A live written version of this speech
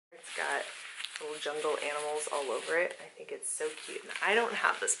It's got little jungle animals all over it. I think it's so cute. And I don't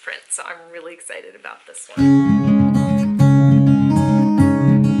have this print, so I'm really excited about this one.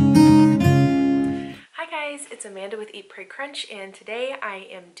 Hi guys, it's Amanda with Eat Pray Crunch, and today I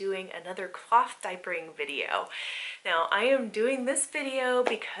am doing another cloth diapering video. Now I am doing this video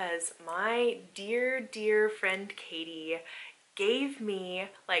because my dear friend Katie gave me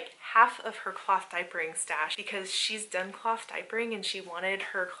like half of her cloth diapering stash because she's done cloth diapering and she wanted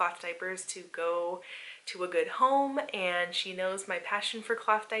her cloth diapers to go to a good home, and she knows my passion for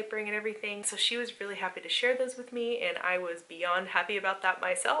cloth diapering and everything, so she was really happy to share those with me, and I was beyond happy about that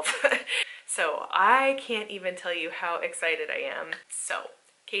myself. So I can't even tell you how excited I am. So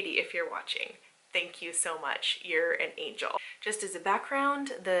Katie, if you're watching, thank you so much. You're an angel. Just as a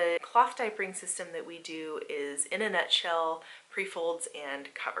background, the cloth diapering system that we do is, in a nutshell, prefolds and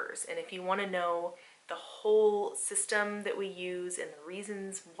covers. And if you want to know the whole system that we use and the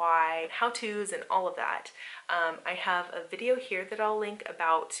reasons why, how-tos and all of that, I have a video here that I'll link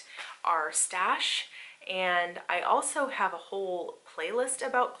about our stash. And I also have a whole playlist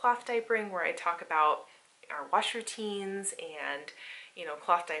about cloth diapering where I talk about our wash routines and, you know,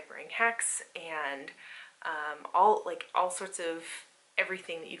 cloth diapering hacks and all sorts of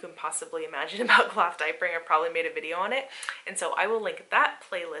everything that you can possibly imagine about cloth diapering. I've probably made a video on it, and so I will link that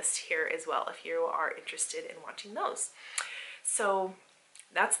playlist here as well if you are interested in watching those. So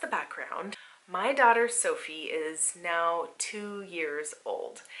that's the background. My daughter Sophie is now 2 years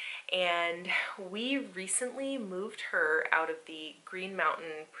old, and we recently moved her out of the Green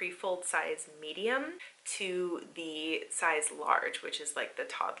Mountain Prefold size medium to the size large, which is like the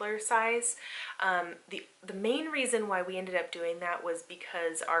toddler size. The main reason why we ended up doing that was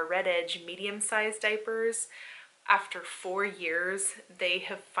because our Red Edge medium-sized diapers, after 4 years, they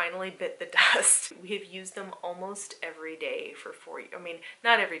have finally bit the dust. We have used them almost every day for 4 years. I mean,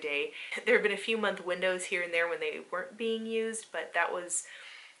 not every day. There have been a few month windows here and there when they weren't being used, but that was,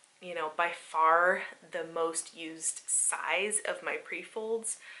 you know, by far the most used size of my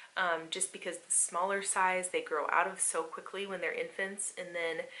prefolds, just because the smaller size, they grow out of so quickly when they're infants, and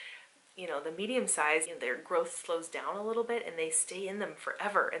then, you know, the medium size, you know, their growth slows down a little bit and they stay in them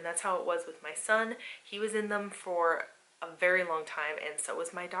forever. And that's how it was with my son. He was in them for a very long time, and so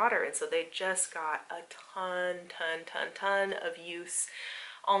was my daughter. And so they just got a ton of use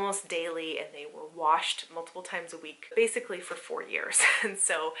almost daily, and they were washed multiple times a week, basically for 4 years. And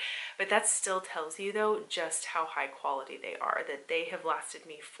so, but that still tells you though just how high quality they are, that they have lasted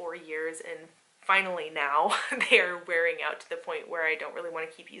me 4 years, and finally now they are wearing out to the point where I don't really want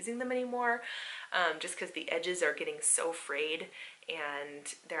to keep using them anymore, just because the edges are getting so frayed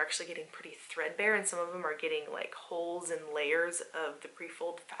and they're actually getting pretty threadbare, and some of them are getting like holes and layers of the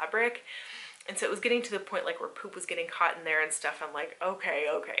prefold fabric. And so it was getting to the point like where poop was getting caught in there and stuff. I'm like, okay,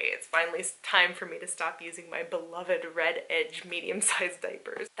 it's finally time for me to stop using my beloved Red Edge medium-sized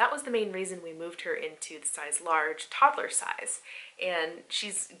diapers. That was the main reason we moved her into the size large, toddler size. And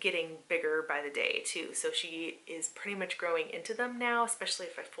she's getting bigger by the day too. So she is pretty much growing into them now, especially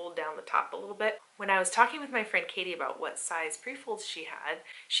if I fold down the top a little bit. When I was talking with my friend Katie about what size prefolds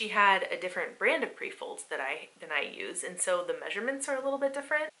she had a different brand of prefolds than I use, and so the measurements are a little bit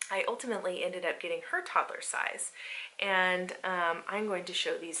different. I ultimately ended up getting her toddler size, and I'm going to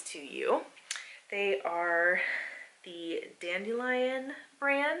show these to you. They are the Dandelion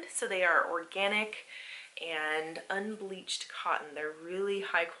brand, so they are organic and unbleached cotton. They're really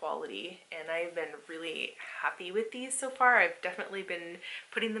high quality, and I've been really happy with these so far. I've definitely been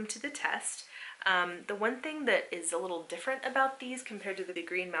putting them to the test. The one thing that is a little different about these compared to the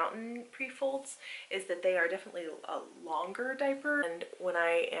Green Mountain prefolds is that they are definitely a longer diaper, and when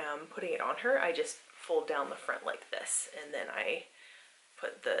I am putting it on her, I just fold down the front like this, and then I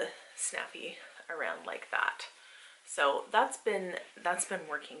put the snappy around like that. So that's been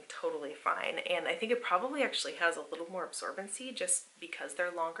working totally fine, and I think it probably actually has a little more absorbency just because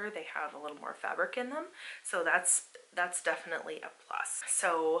they're longer. They have a little more fabric in them, so that's definitely a plus.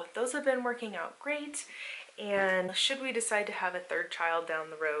 So those have been working out great, and should we decide to have a third child down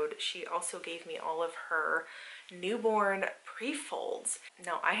the road, she also gave me all of her newborn prefolds.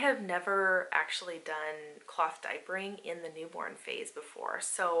 Now, I have never actually done cloth diapering in the newborn phase before,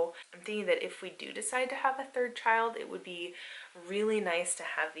 so I'm thinking that if we do decide to have a third child, it would be really nice to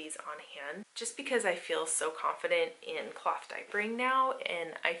have these on hand, just because I feel so confident in cloth diapering now,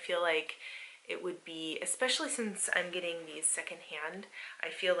 and I feel like it would be, especially since I'm getting these secondhand, I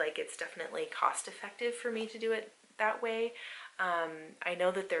feel like it's definitely cost effective for me to do it that way. I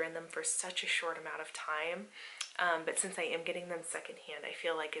know that they're in them for such a short amount of time, but since I am getting them secondhand, I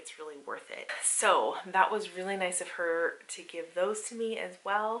feel like it's really worth it. So that was really nice of her to give those to me as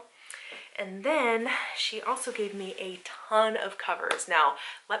well. And then she also gave me a ton of covers. Now,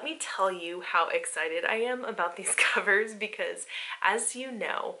 let me tell you how excited I am about these covers because, as you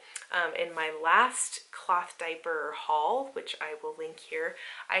know, in my last cloth diaper haul, which I will link here,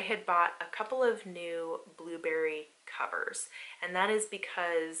 I had bought a couple of new blueberry covers, and that is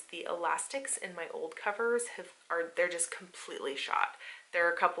because the elastics in my old covers they're just completely shot. There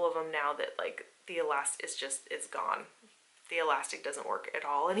are a couple of them now that like the elastic is gone. The elastic doesn't work at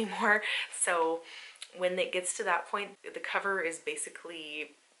all anymore. So when it gets to that point, the cover is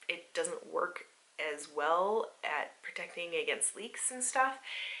basically, it doesn't work as well at protecting against leaks and stuff.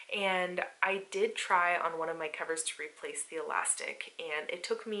 And I did try on one of my covers to replace the elastic, and it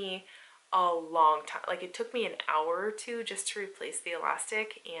took me a long time. Like it took me an hour or two just to replace the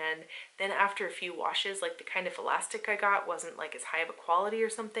elastic, and then after a few washes, like the kind of elastic I got wasn't like as high of a quality or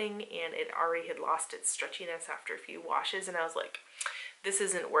something, and it already had lost its stretchiness after a few washes, and I was like, this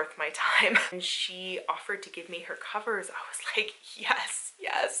isn't worth my time. And she offered to give me her covers. I was like, yes,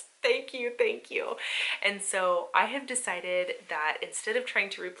 yes, thank you, thank you. And so I have decided that instead of trying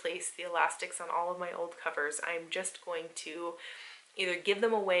to replace the elastics on all of my old covers, I'm just going to either give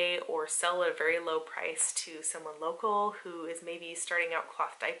them away or sell at a very low price to someone local who is maybe starting out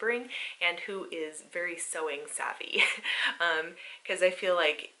cloth diapering and who is very sewing savvy. Because I feel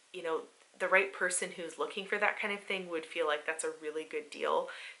like, you know, the right person who's looking for that kind of thing would feel like that's a really good deal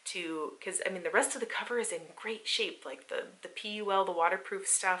to, because I mean the rest of the cover is in great shape, like the PUL, the waterproof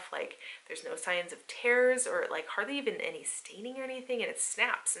stuff, like there's no signs of tears or like hardly even any staining or anything, and it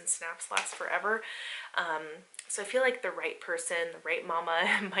snaps, and snaps last forever. So I feel like the right person, the right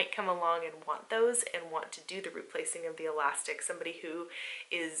mama might come along and want those and want to do the replacing of the elastic, somebody who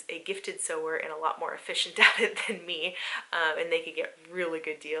is a gifted sewer and a lot more efficient at it than me, and they could get really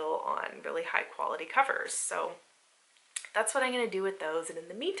good deal on really high quality covers. So that's what I'm going to do with those. And in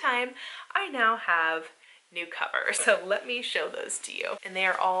the meantime, I now have new covers. So let me show those to you. And they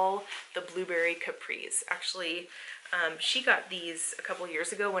are all the blueberry capris. Actually, she got these a couple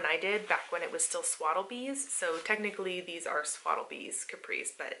years ago when I did, back when it was still Swaddle Bees. So technically these are Swaddle Bees capris,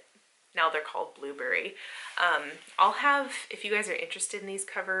 but now they're called blueberry. I'll have, if you guys are interested in these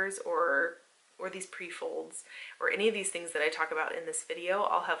covers or these pre-folds or any of these things that I talk about in this video,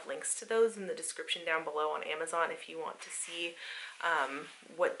 I'll have links to those in the description down below on Amazon if you want to see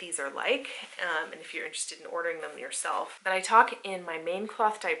what these are like, and if you're interested in ordering them yourself. But I talk in my main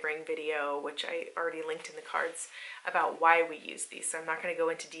cloth diapering video, which I already linked in the cards, about why we use these, so I'm not going to go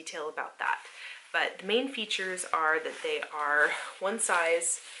into detail about that. But the main features are that they are one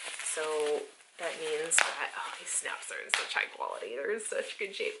size, so that means that, oh, these snaps are in such high quality, they're in such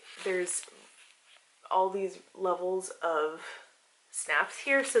good shape. There's all these levels of snaps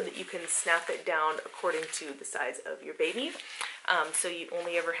here so that you can snap it down according to the size of your baby. So you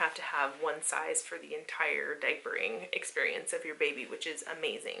only ever have to have one size for the entire diapering experience of your baby, which is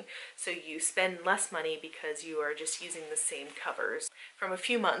amazing. So you spend less money because you are just using the same covers from a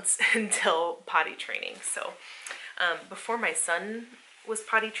few months until potty training. So before my son was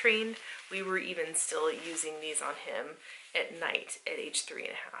potty trained, we were even still using these on him at night at age 3.5.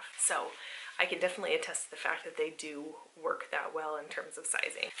 So I can definitely attest to the fact that they do work that well in terms of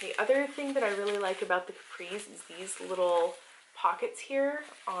sizing. The other thing that I really like about the capris is these little pockets here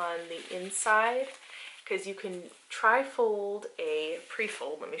on the inside, because you can tri-fold a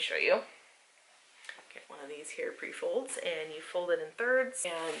pre-fold. Let me show you. Get one of these here pre-folds, and you fold it in thirds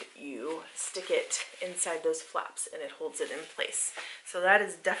and you stick it inside those flaps and it holds it in place. So that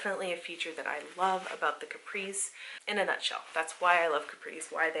is definitely a feature that I love about the capris in a nutshell. That's why I love capris,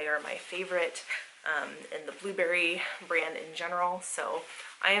 why they are my favorite, and the blueberry brand in general. So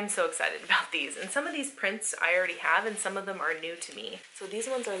I am so excited about these. And some of these prints I already have, and some of them are new to me. So these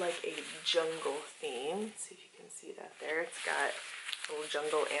ones are like a jungle theme. Let's see if you can see that there. It's got little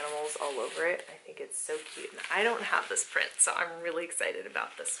jungle animals all over it. I think it's so cute. And I don't have this print, so I'm really excited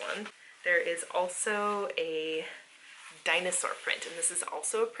about this one. There is also a dinosaur print, and this is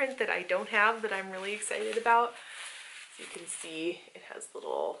also a print that I don't have that I'm really excited about. So you can see it has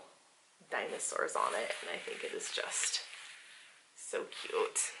little dinosaurs on it, and I think it is just so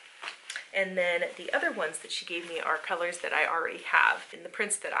cute. And then the other ones that she gave me are colors that I already have. In the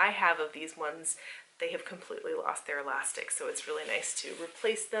prints that I have of these ones, they have completely lost their elastic, so it's really nice to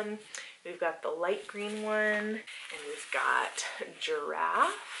replace them. We've got the light green one, and we've got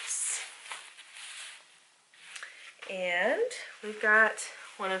giraffes. And we've got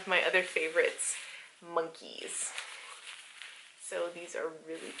one of my other favorites, monkeys. So these are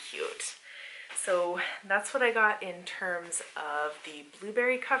really cute. So that's what I got in terms of the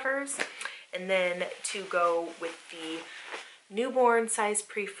blueberry covers. And then to go with the newborn size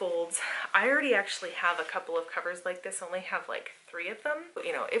pre-folds. I already actually have a couple of covers like this. I only have like 3 of them. But,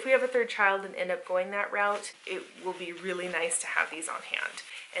 you know, if we have a 3rd child and end up going that route, it will be really nice to have these on hand.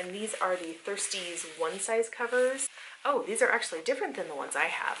 And these are the Thirsties One Size Covers. Oh, these are actually different than the ones I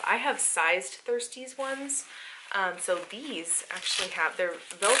have. I have sized Thirsties ones. So these actually have, they're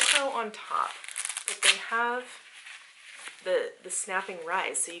Velcro on top, but they have the snapping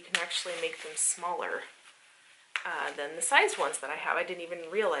rise, so you can actually make them smaller than the sized ones that I have. I didn't even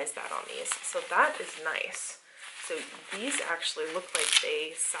realize that on these, so that is nice. So these actually look like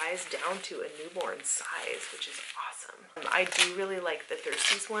they size down to a newborn size, which is awesome. I do really like the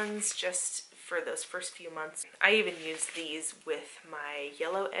Thirsties ones just for those first few months. I even use these with my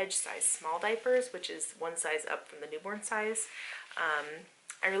yellow edge size small diapers, which is 1 size up from the newborn size.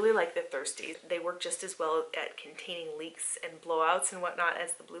 I really like the Thirsties. They work just as well at containing leaks and blowouts and whatnot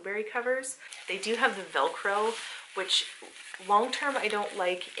as the blueberry covers. They do have the Velcro, which long term I don't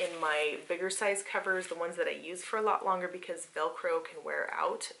like in my bigger size covers, the ones that I use for a lot longer, because Velcro can wear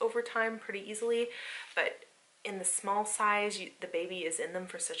out over time pretty easily. But in the small size, the baby is in them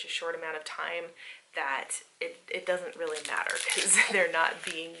for such a short amount of time that it doesn't really matter because they're not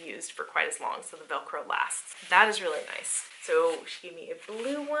being used for quite as long, so the Velcro lasts. That is really nice. So she gave me a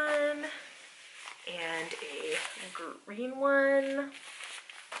blue one and a green one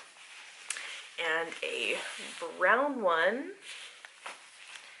and a brown one,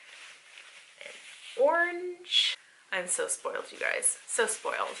 an orange. I'm so spoiled, you guys, so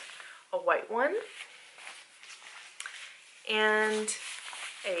spoiled. A white one and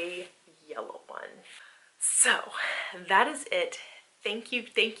a yellow one. So that is it. Thank you,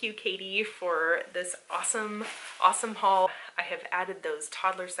 Katie, for this awesome haul. I have added those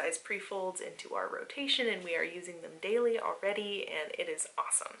toddler size pre-folds into our rotation and we are using them daily already, and it is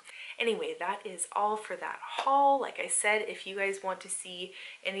awesome. Anyway, that is all for that haul. Like I said, if you guys want to see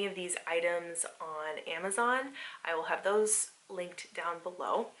any of these items on Amazon, I will have those linked down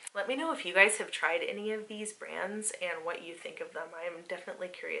below. Let me know if you guys have tried any of these brands and what you think of them. I am definitely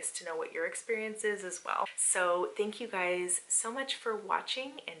curious to know what your experience is as well. So thank you guys so much for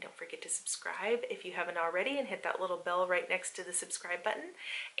watching, and don't forget to subscribe if you haven't already, and hit that little bell right next to the subscribe button,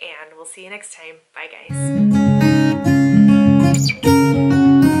 and we'll see you next time. Bye guys.